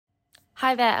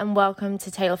Hi there and welcome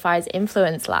to Tailorfy's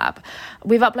Influence Lab.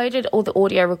 We've uploaded all the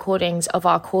audio recordings of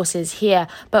our courses here,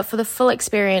 but for the full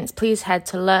experience, please head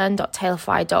to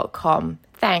learn.tailorfy.com.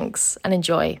 Thanks and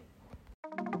enjoy.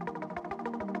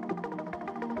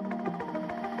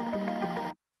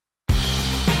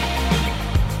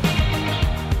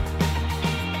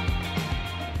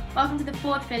 Welcome to the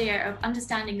fourth video of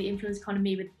Understanding the Influence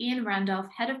Economy with Ian Randolph,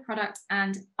 Head of Product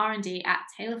and R&D at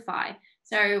Tailorfy.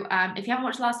 So if you haven't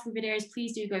watched the last three videos,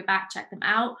 please do go back, check them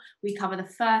out. We cover the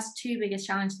first two biggest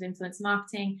challenges of influence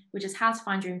marketing, which is how to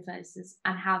find your influencers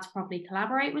and how to properly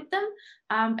collaborate with them.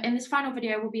 In this final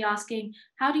video, we'll be asking,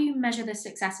 how do you measure the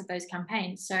success of those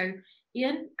campaigns? So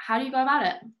Ian, how do you go about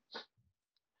it?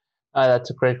 That's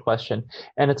a great question.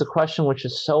 And it's a question which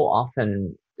is so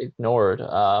often ignored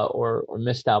or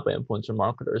missed out by influencer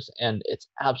marketers. And it's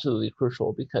absolutely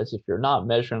crucial because if you're not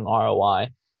measuring ROI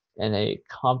in a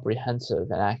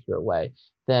comprehensive and accurate way,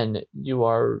 then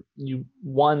you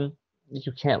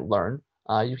can't learn.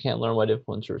 You can't learn what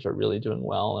influencers are really doing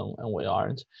well and what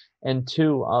aren't. And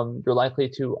two, you're likely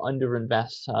to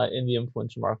underinvest in the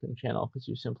influencer marketing channel because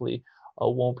you simply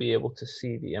won't be able to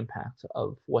see the impact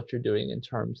of what you're doing in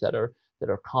terms that are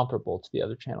comparable to the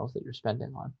other channels that you're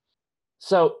spending on.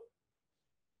 So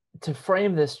to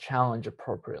frame this challenge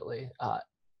appropriately, I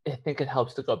think it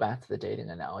helps to go back to the dating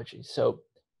analogy. So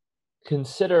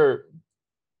consider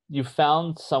you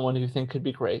found someone who you think could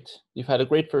be great. You've had a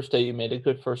great first date. You made a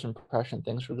good first impression.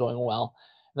 Things were going well.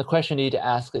 And the question you need to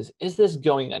ask is this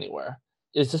going anywhere?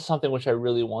 Is this something which I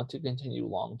really want to continue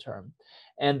long term?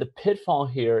 And the pitfall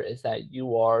here is that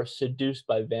you are seduced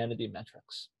by vanity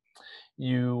metrics.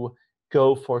 You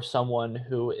go for someone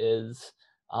who is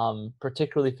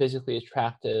particularly physically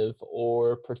attractive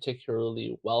or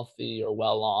particularly wealthy or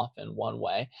well off in one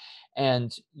way,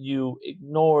 and you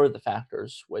ignore the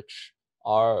factors which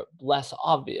are less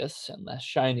obvious and less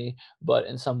shiny, but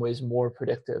in some ways more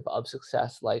predictive of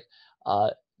success, like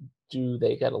do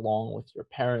they get along with your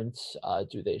parents?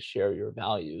 Do they share your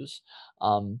values?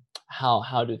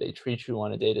 How do they treat you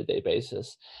on a day-to-day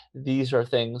basis? These are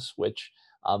things which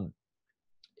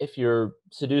if you're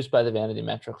seduced by the vanity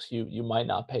metrics, you might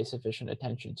not pay sufficient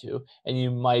attention to, and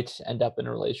you might end up in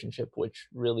a relationship which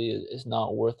really is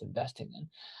not worth investing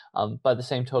in. By the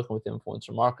same token, with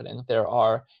influencer marketing, there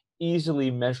are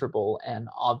easily measurable and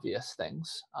obvious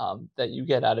things that you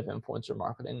get out of influencer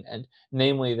marketing, and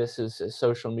namely, this is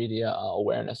social media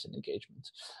awareness and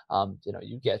engagement.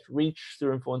 You get reach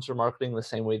through influencer marketing the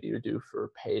same way that you do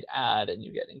for paid ad, and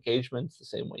you get engagements the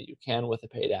same way you can with a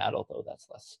paid ad, although that's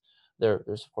less.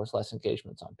 There's of course less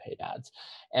engagements on paid ads,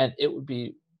 and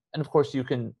of course you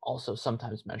can also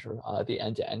sometimes measure the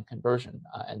end-to-end conversion,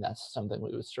 and that's something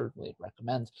we would certainly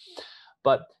recommend.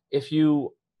 But if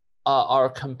you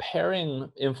are comparing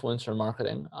influencer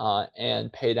marketing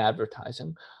and paid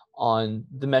advertising on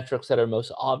the metrics that are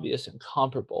most obvious and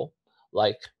comparable,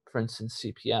 like for instance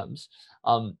CPMs,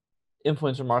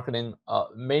 influencer marketing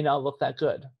may not look that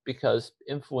good because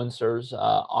influencers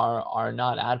are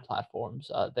not ad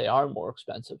platforms. They are more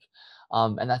expensive.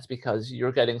 And that's because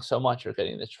you're getting so much. You're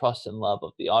getting the trust and love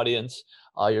of the audience.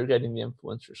 You're getting the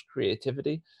influencer's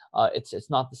creativity. It's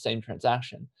not the same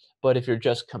transaction. But if you're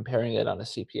just comparing it on a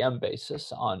CPM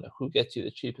basis on who gets you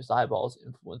the cheapest eyeballs,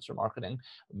 influencer marketing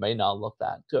may not look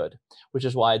that good, which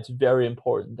is why it's very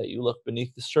important that you look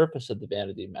beneath the surface of the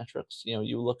vanity metrics.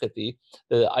 You look at the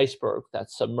iceberg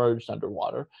that's submerged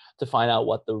underwater to find out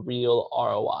what the real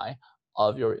ROI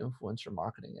of your influencer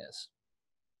marketing is.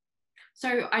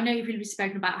 So I know you've previously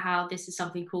spoken about how this is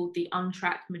something called the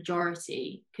untracked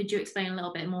majority. Could you explain a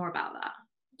little bit more about that?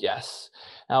 Yes.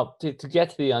 Now, to get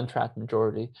to the untracked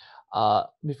majority, let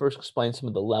me first explain some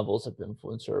of the levels of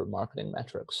influencer marketing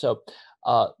metrics. So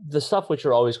the stuff which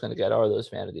you're always going to get are those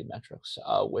vanity metrics,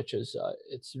 which is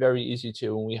it's very easy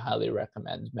to, and we highly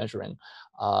recommend measuring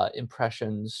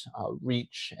impressions,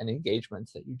 reach, and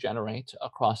engagements that you generate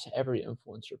across every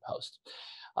influencer post.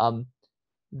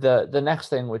 The next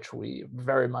thing which we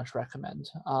very much recommend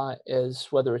is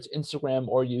whether it's Instagram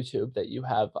or YouTube that you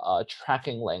have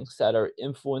tracking links that are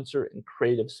influencer and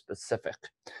creative specific.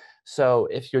 So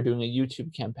if you're doing a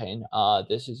YouTube campaign,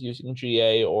 this is using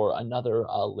GA or another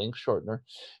link shortener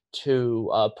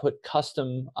to put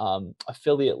custom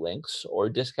affiliate links or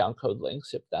discount code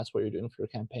links, if that's what you're doing for your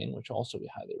campaign, which also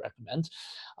we highly recommend,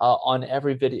 on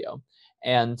every video.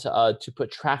 and to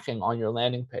put tracking on your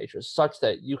landing pages such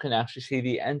that you can actually see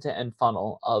the end-to-end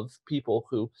funnel of people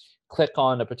who click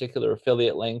on a particular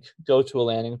affiliate link, go to a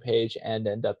landing page, and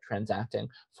end up transacting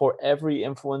for every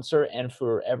influencer and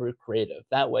for every creative.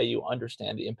 That way you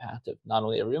understand the impact of not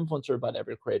only every influencer, but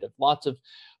every creative. Lots of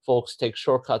folks take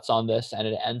shortcuts on this,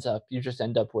 and you just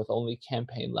end up with only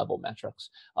campaign level metrics,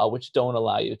 which don't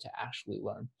allow you to actually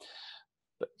learn.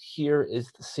 But here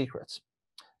is the secret.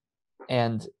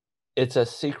 And it's a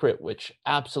secret which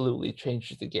absolutely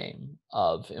changes the game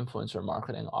of influencer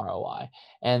marketing ROI.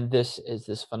 And this is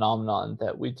this phenomenon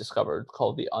that we discovered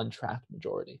called the untracked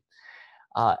majority.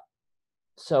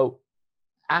 So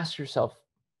ask yourself,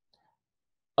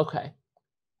 okay,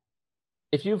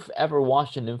 if you've ever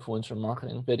watched an influencer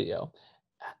marketing video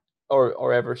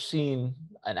or ever seen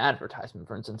an advertisement,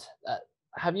 for instance,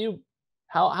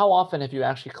 how often have you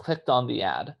actually clicked on the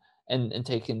ad and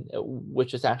taken,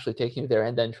 which is actually taking you there,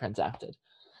 and then transacted?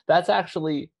 That's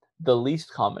actually the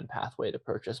least common pathway to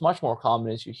purchase. Much more common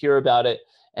is you hear about it,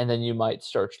 and then you might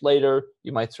search later.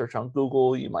 You might search on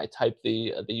Google. You might type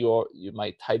the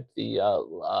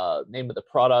name of the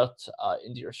product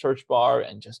into your search bar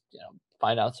and just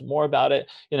find out some more about it.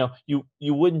 You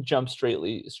wouldn't jump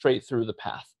straight through the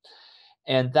path.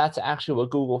 And that's actually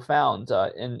what Google found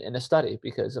in a study,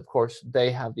 because of course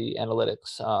they have the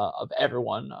analytics of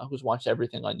everyone who's watched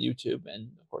everything on YouTube, and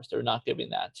of course they're not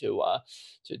giving that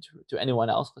to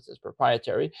anyone else because it's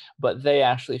proprietary. But they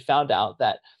actually found out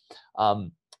that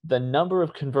the number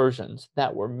of conversions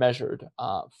that were measured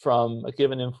from a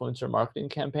given influencer marketing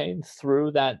campaign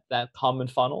through that common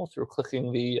funnel, through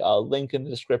clicking the link in the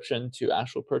description to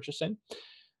actual purchasing,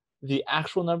 the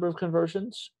actual number of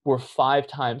conversions were 5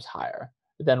 times higher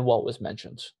than what was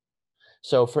mentioned.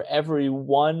 So for every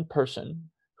one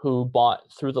person who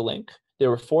bought through the link,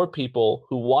 there were 4 people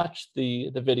who watched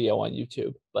the video on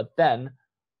YouTube, but then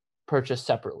purchased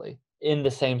separately in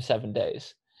the same 7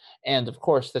 days. And of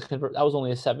course, that was only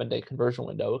a 7-day conversion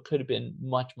window. It could have been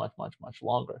much, much, much, much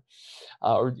longer.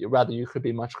 Or rather, you could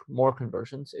be much more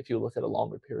conversions if you look at a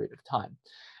longer period of time.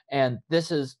 And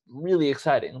this is really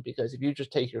exciting, because if you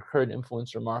just take your current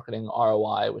influencer marketing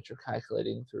ROI, which you're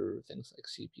calculating through things like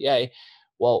CPA,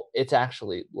 well, it's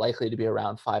actually likely to be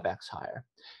around 5x higher.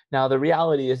 Now, the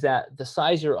reality is that the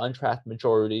size of your untracked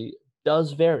majority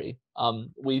does vary.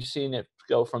 We've seen it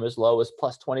go from as low as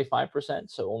plus 25%,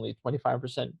 so only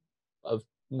 25% of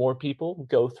more people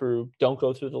don't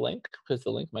go through the link because the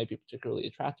link might be particularly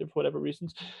attractive for whatever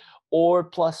reasons, or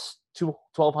plus to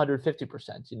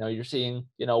 1250%. You're seeing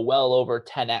well over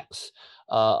 10x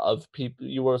of people.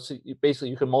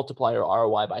 You can multiply your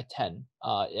ROI by 10,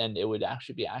 and it would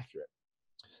actually be accurate.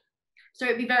 So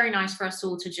it'd be very nice for us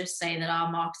all to just say that our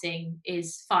marketing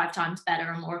is 5 times better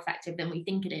and more effective than we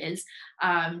think it is,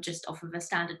 just off of a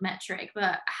standard metric.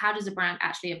 But how does a brand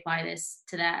actually apply this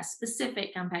to their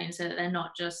specific campaign so that they're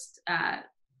not just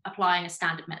applying a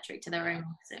standard metric to their own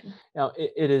marketing? Now,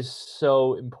 it is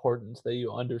so important that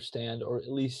you understand, or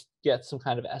at least get some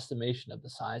kind of estimation of the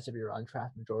size of your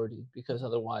untracked majority, because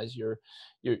otherwise you're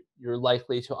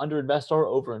likely to underinvest or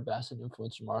overinvest in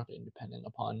influencer marketing, depending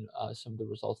upon some of the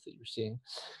results that you're seeing.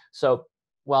 So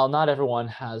while not everyone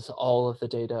has all of the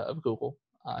data of Google,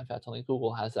 in fact, only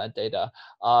Google has that data.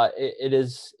 It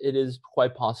is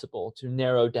quite possible to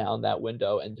narrow down that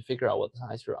window and to figure out what the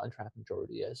size of your untracked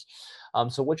majority is.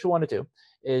 So what you want to do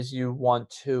is you want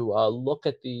to look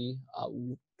at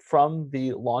from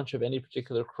the launch of any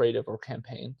particular creative or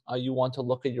campaign, you want to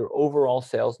look at your overall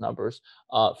sales numbers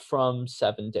from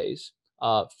 7 days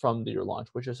from your launch,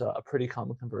 which is a pretty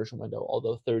common conversion window,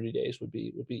 although 30 days would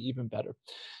be even better.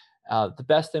 The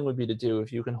best thing would be to do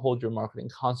if you can hold your marketing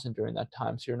constant during that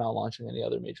time, so you're not launching any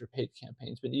other major paid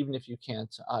campaigns. But even if you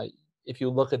can't, if you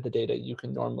look at the data, you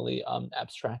can normally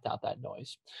abstract out that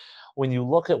noise. When you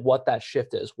look at what that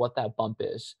shift is, what that bump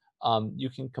is, you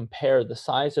can compare the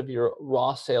size of your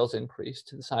raw sales increase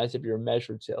to the size of your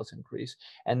measured sales increase,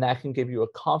 and that can give you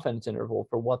a confidence interval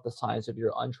for what the size of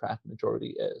your untracked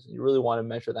majority is. And you really want to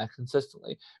measure that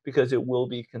consistently, because it will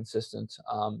be consistent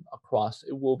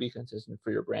it will be consistent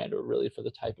for your brand, or really for the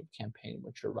type of campaign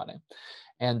which you're running.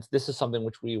 And this is something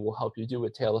which we will help you do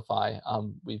with Tailify.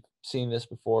 We've seen this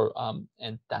before,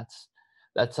 and that's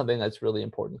something that's really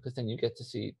important, because then you get to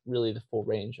see really the full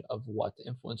range of what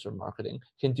influencer marketing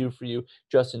can do for you,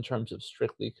 just in terms of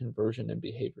strictly conversion and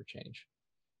behavior change.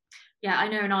 Yeah, I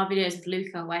know in our videos with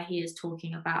Luca, where he is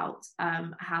talking about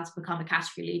how to become a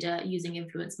category leader using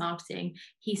influence marketing,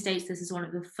 he states this is one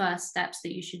of the first steps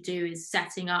that you should do, is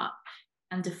setting up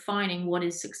and defining what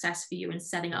is success for you and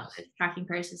setting up the tracking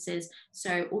processes.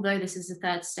 So although this is the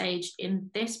third stage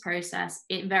in this process,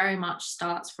 it very much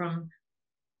starts from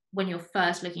when you're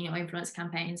first looking at your influence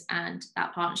campaigns and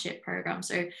that partnership program.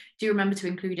 So do remember to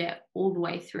include it all the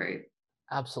way through.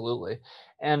 Absolutely.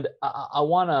 And I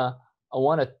wanna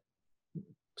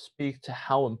speak to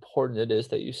how important it is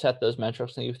that you set those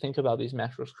metrics and you think about these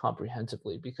metrics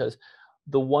comprehensively, because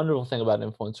the wonderful thing about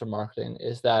influencer marketing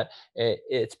is that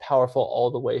it's powerful all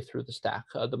the way through the stack,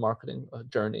 the marketing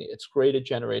journey. It's great at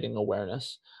generating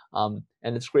awareness, and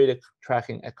it's great at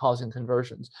tracking, at causing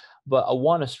conversions. But I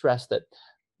want to stress that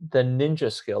the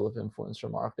ninja skill of influencer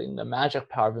marketing, the magic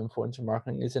power of influencer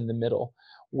marketing, is in the middle,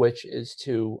 which is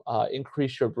to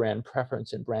increase your brand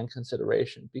preference and brand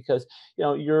consideration. Because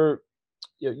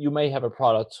you may have a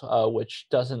product which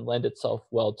doesn't lend itself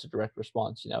well to direct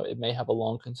response. It may have a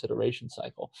long consideration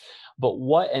cycle. But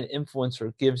what an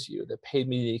influencer gives you that paid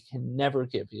media can never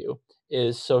give you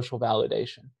is social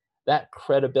validation. That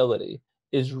credibility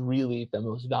is really the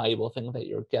most valuable thing that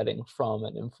you're getting from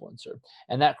an influencer.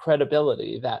 And that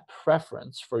credibility, that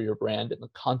preference for your brand in the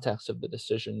context of the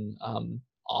decision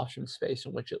option space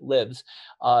in which it lives,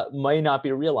 may not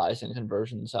be realized in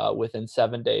conversions within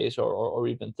 7 days or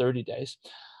even 30 days.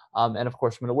 And of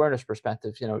course, from an awareness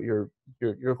perspective, you're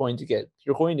going to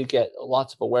get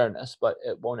lots of awareness, but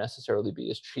it won't necessarily be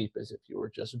as cheap as if you were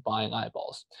just buying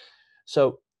eyeballs.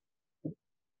 So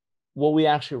what we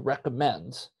actually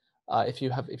recommend, if you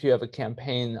have a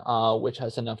campaign which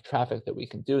has enough traffic that we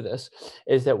can do this,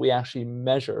 is that we actually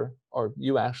measure, or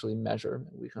you actually measure,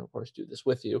 we can of course do this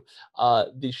with you,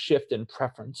 the shift in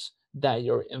preference that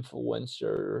your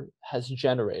influencer has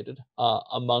generated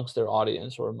amongst their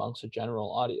audience or amongst a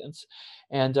general audience.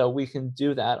 And we can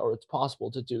do that, or it's possible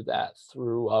to do that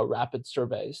through rapid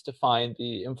surveys to find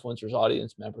the influencer's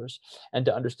audience members and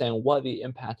to understand what the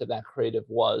impact of that creative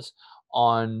was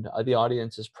on the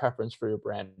audience's preference for your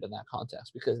brand in that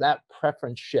context, because that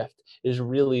preference shift is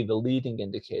really the leading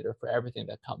indicator for everything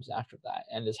that comes after that,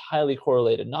 and is highly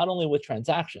correlated not only with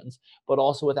transactions but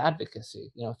also with advocacy.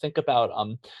 Think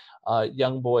about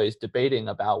young boys debating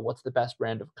about what's the best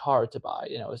brand of car to buy.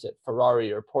 Is it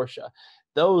Ferrari or Porsche?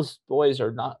 Those boys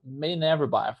may never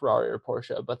buy a Ferrari or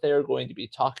Porsche, but they are going to be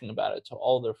talking about it to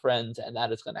all their friends, and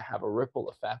that is going to have a ripple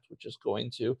effect, which is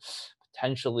going to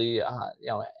potentially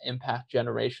impact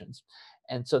generations.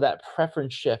 And so that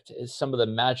preference shift is some of the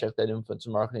magic that influencer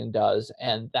marketing does,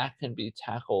 and that can be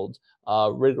tackled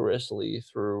rigorously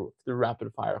through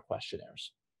rapid fire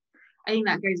questionnaires. I think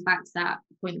that goes back to that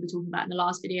point that we were talking about in the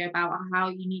last video about how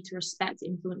you need to respect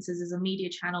influencers as a media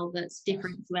channel that's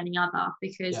different to any other,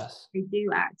 because Yes. they do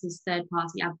act as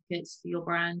third-party advocates for your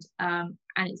brand, and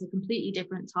it's a completely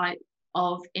different type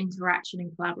of interaction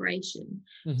and collaboration.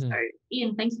 Mm-hmm. So,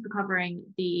 Ian, thank you for covering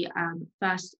the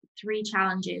first 3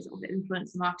 challenges of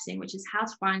influencer marketing, which is how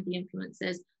to find the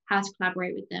influencers, how to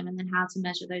collaborate with them, and then how to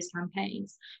measure those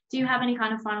campaigns. Do you have any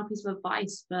kind of final piece of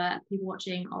advice for people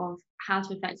watching of how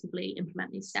to effectively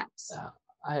implement these steps?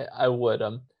 I would.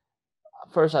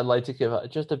 First, I'd like to give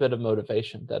just a bit of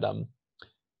motivation that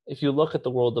if you look at the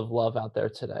world of love out there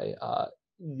today,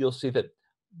 you'll see that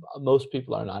most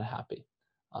people are not happy.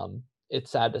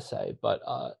 It's sad to say, but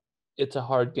it's a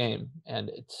hard game,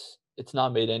 and it's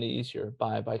not made any easier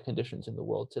by conditions in the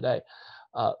world today.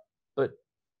 But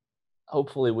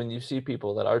hopefully, when you see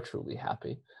people that are truly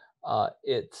happy,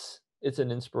 it's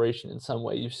an inspiration in some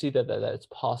way. You see that it's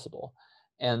possible,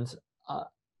 and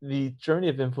the journey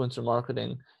of influencer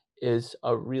marketing is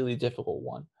a really difficult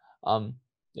one.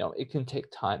 It can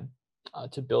take time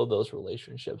to build those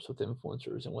relationships with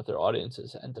influencers and with their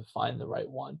audiences, and to find the right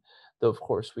one. Though, of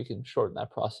course, we can shorten that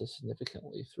process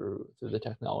significantly through the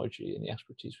technology and the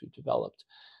expertise we've developed.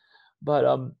 But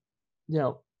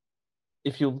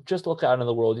if you just look out in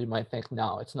the world, you might think,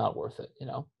 no, it's not worth it.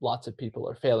 Lots of people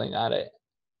are failing at it.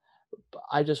 But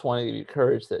I just want to give you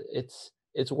courage that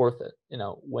it's worth it.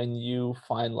 When you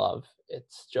find love,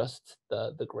 it's just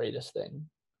the greatest thing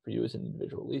for you as an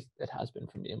individual. At least it has been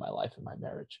for me in my life and my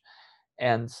marriage.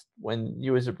 And when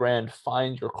you as a brand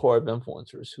find your core of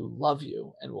influencers who love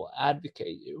you and will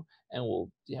advocate you and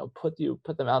will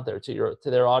put them out there to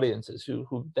their audiences,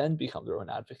 who then become their own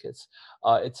advocates,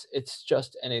 it's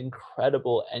just an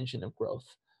incredible engine of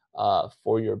growth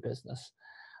for your business.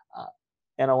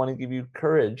 And I want to give you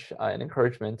courage and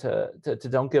encouragement to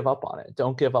don't give up on it.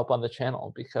 Don't give up on the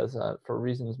channel, because for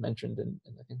reasons mentioned in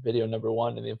I think video number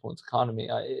 1 in the influence economy,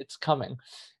 it's coming.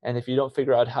 And if you don't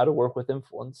figure out how to work with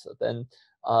influence, then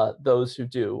those who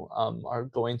do are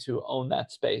going to own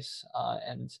that space,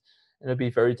 and it'll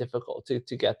be very difficult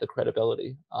to get the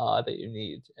credibility that you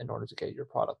need in order to get your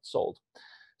product sold.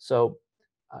 So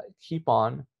keep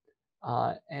on,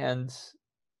 and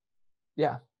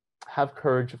yeah, have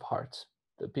courage of heart.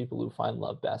 the people who find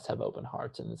love best have open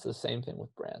hearts, and it's the same thing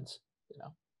with brands,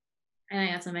 I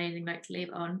think that's an amazing note to leave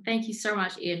on. Thank you so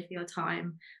much, Ian, for your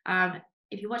time.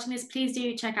 If you're watching this, please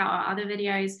do check out our other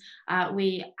videos.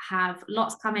 We have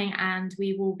lots coming, and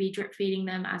we will be drip feeding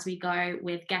them as we go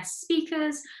with guest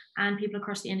speakers and people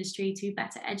across the industry to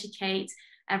better educate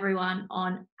everyone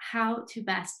on how to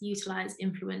best utilize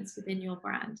influence within your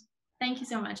brand. Thank you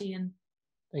so much, Ian.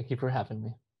 Thank you for having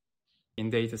me. In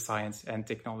data science and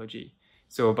technology.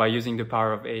 So by using the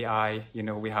power of AI,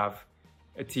 we have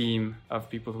a team of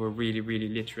people who are really, really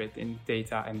literate in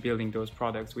data and building those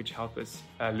products, which help us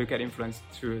look at influence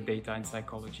through a data and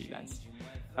psychology lens.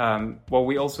 What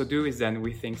we also do is then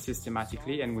we think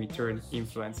systematically and we turn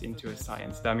influence into a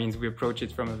science. That means we approach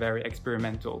it from a very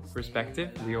experimental perspective.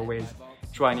 We always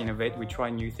try and innovate, we try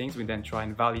new things, we then try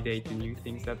and validate the new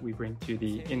things that we bring to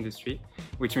the industry,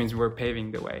 which means we're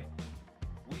paving the way.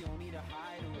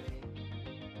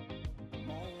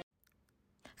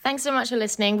 Thanks so much for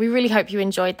listening. We really hope you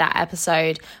enjoyed that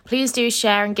episode. Please do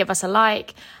share and give us a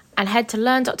like, and head to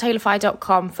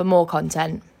learn.tailorfy.com for more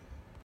content.